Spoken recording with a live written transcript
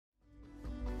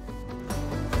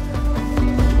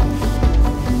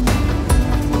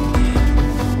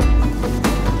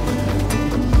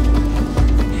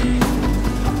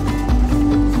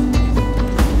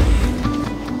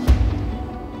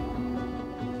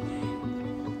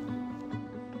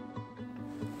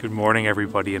Good morning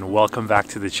everybody and welcome back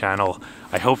to the channel.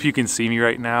 I hope you can see me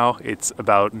right now. It's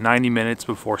about 90 minutes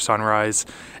before sunrise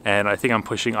and I think I'm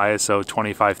pushing ISO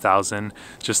 25,000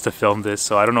 just to film this.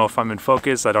 So I don't know if I'm in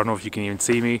focus, I don't know if you can even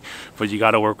see me, but you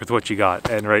got to work with what you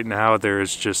got. And right now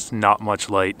there's just not much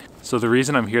light. So the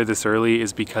reason I'm here this early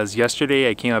is because yesterday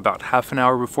I came about half an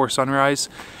hour before sunrise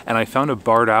and I found a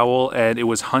barred owl and it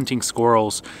was hunting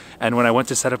squirrels. And when I went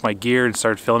to set up my gear and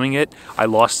started filming it, I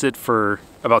lost it for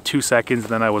about 2 seconds,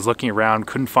 and then I was looking around,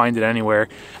 couldn't find it anywhere,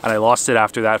 and I lost it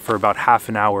after that for about half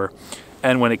an hour.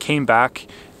 And when it came back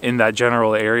in that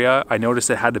general area, I noticed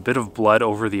it had a bit of blood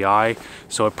over the eye,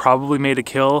 so it probably made a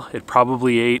kill, it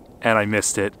probably ate, and I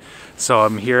missed it. So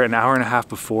I'm here an hour and a half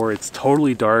before, it's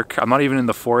totally dark, I'm not even in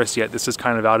the forest yet, this is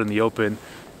kind of out in the open.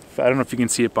 I don't know if you can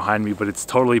see it behind me, but it's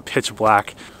totally pitch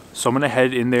black. So I'm gonna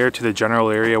head in there to the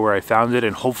general area where I found it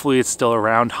and hopefully it's still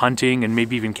around hunting and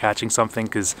maybe even catching something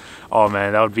because, oh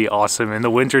man, that would be awesome. In the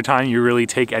winter time, you really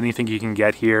take anything you can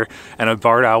get here, and a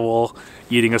barred owl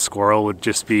eating a squirrel would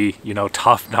just be, you know,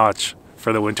 top notch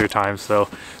for the winter time. So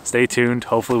stay tuned,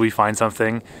 hopefully we find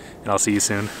something, and I'll see you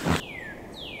soon.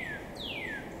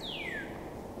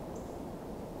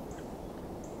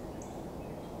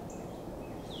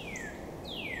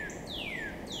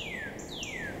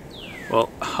 Well,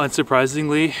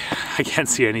 unsurprisingly, I can't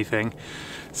see anything.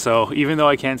 So even though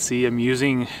I can't see, I'm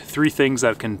using 3 things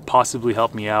that can possibly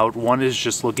help me out. One is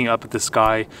just looking up at the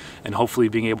sky and hopefully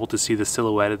being able to see the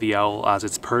silhouette of the owl as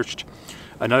it's perched.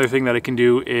 Another thing that I can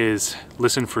do is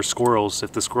listen for squirrels.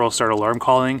 If the squirrels start alarm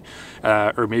calling,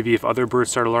 or maybe if other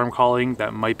birds start alarm calling,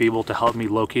 that might be able to help me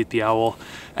locate the owl.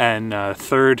 And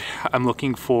third, I'm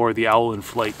looking for the owl in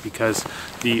flight because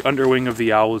the underwing of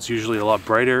the owl is usually a lot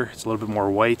brighter. It's a little bit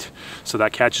more white, so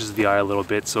that catches the eye a little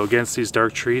bit. So against these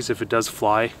dark trees, if it does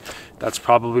fly, that's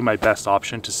probably my best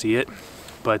option to see it.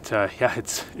 But yeah,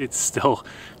 it's still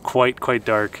quite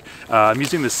dark. I'm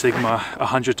using the Sigma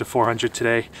 100 to 400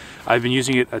 today. I've been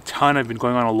using it a ton. I've been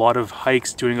going on a lot of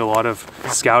hikes, doing a lot of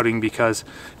scouting because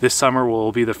this summer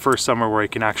will be the first summer where I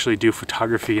can actually do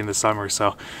photography in the summer.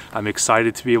 So I'm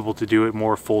excited to be able to do it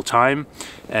more full time.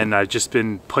 And I've just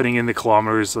been putting in the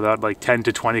kilometers, about like 10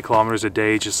 to 20 kilometers a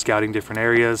day, just scouting different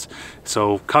areas.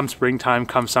 So come springtime,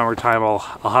 come summertime, I'll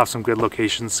have some good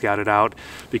locations scouted out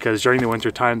because during the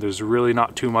winter time, there's really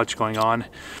not too much going on.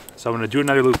 So I'm gonna do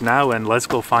another loop now and let's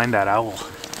go find that owl.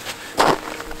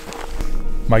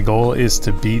 My goal is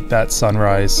to beat that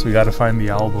sunrise. We gotta find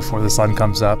the owl before the sun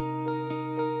comes up.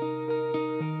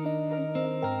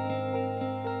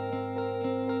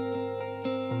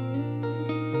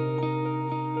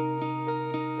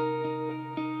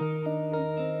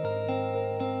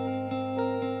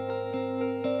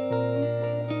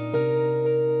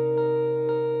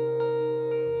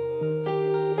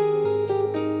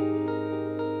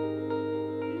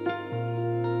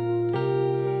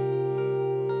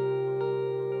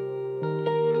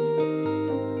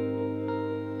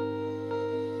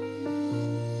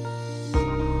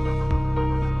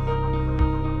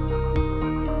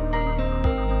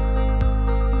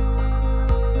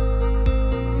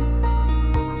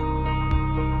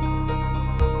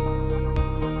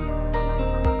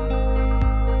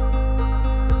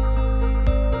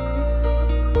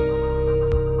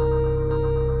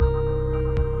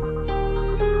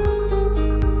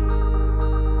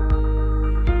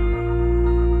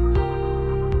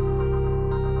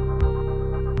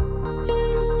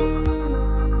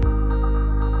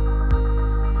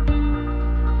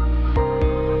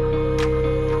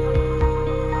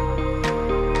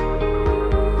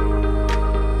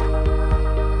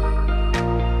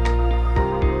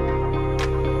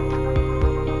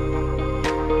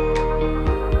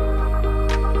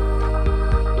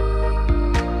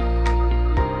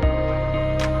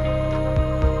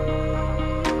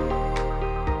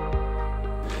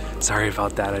 Sorry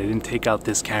about that, I didn't take out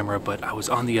this camera, but I was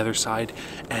on the other side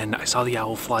and I saw the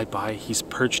owl fly by. He's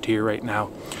perched here right now,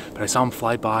 but I saw him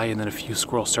fly by and then a few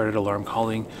squirrels started alarm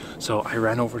calling. So I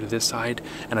ran over to this side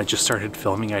and I just started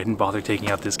filming. I didn't bother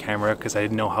taking out this camera because I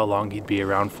didn't know how long he'd be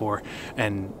around for.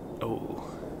 And oh,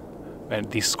 and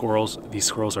these squirrels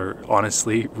are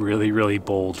honestly really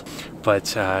bold.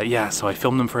 But yeah, so I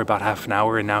filmed him for about half an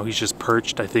hour and now he's just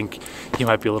perched. I think he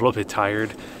might be a little bit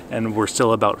tired and we're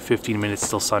still about 15 minutes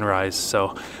till sunrise.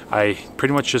 So I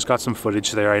pretty much just got some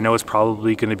footage there. I know it's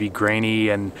probably gonna be grainy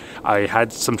and I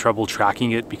had some trouble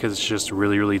tracking it because it's just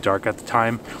really dark at the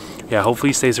time. Yeah, hopefully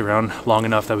he stays around long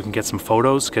enough that we can get some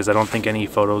photos because I don't think any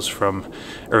photos from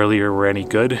earlier were any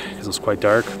good because it was quite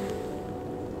dark.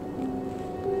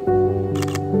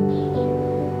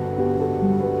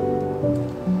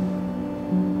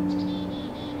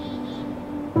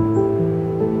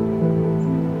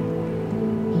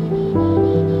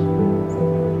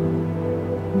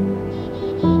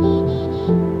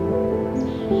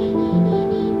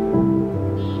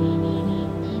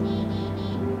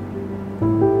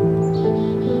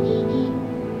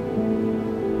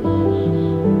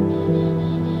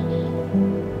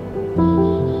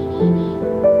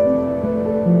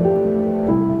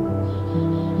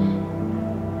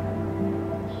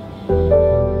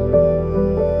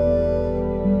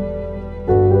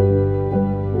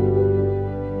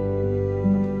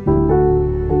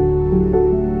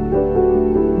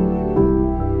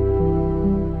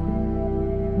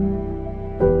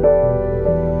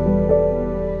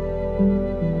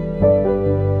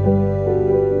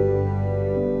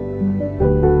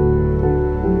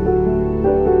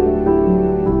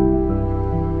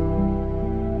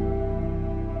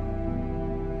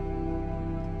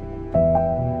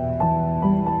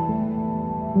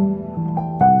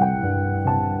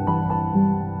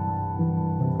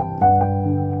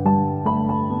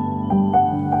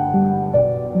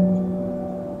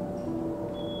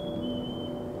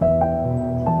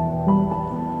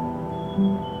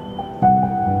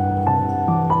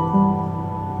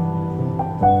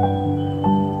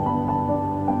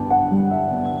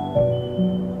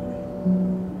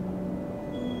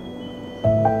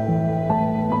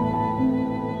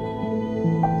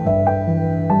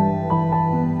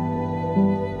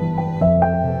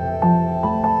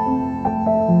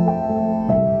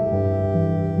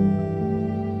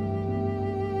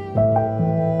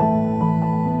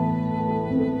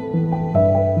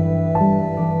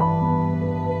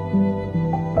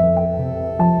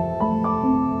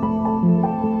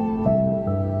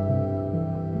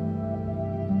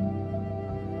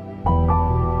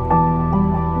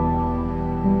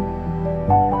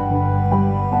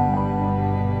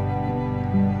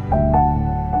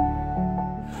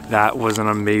 That was an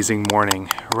amazing morning.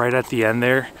 Right at the end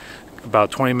there,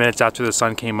 about 20 minutes after the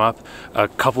sun came up, a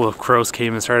couple of crows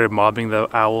came and started mobbing the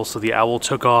owl, so the owl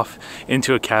took off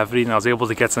into a cavity, and I was able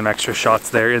to get some extra shots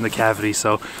there in the cavity.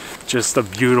 So just a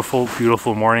beautiful,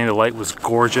 beautiful morning. The light was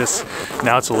gorgeous.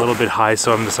 Now it's a little bit high,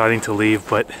 so I'm deciding to leave,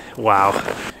 but wow.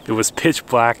 It was pitch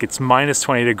black. It's minus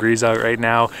 20 degrees out right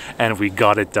now, and we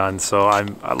got it done. So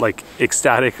I'm like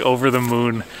ecstatic, over the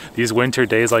moon. These winter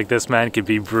days like this, man, can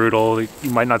be brutal. You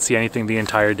might not see anything the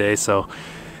entire day, so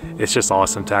it's just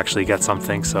awesome to actually get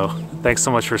something. So thanks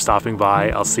so much for stopping by.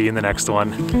 I'll see you in the next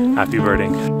one. Happy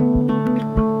birding.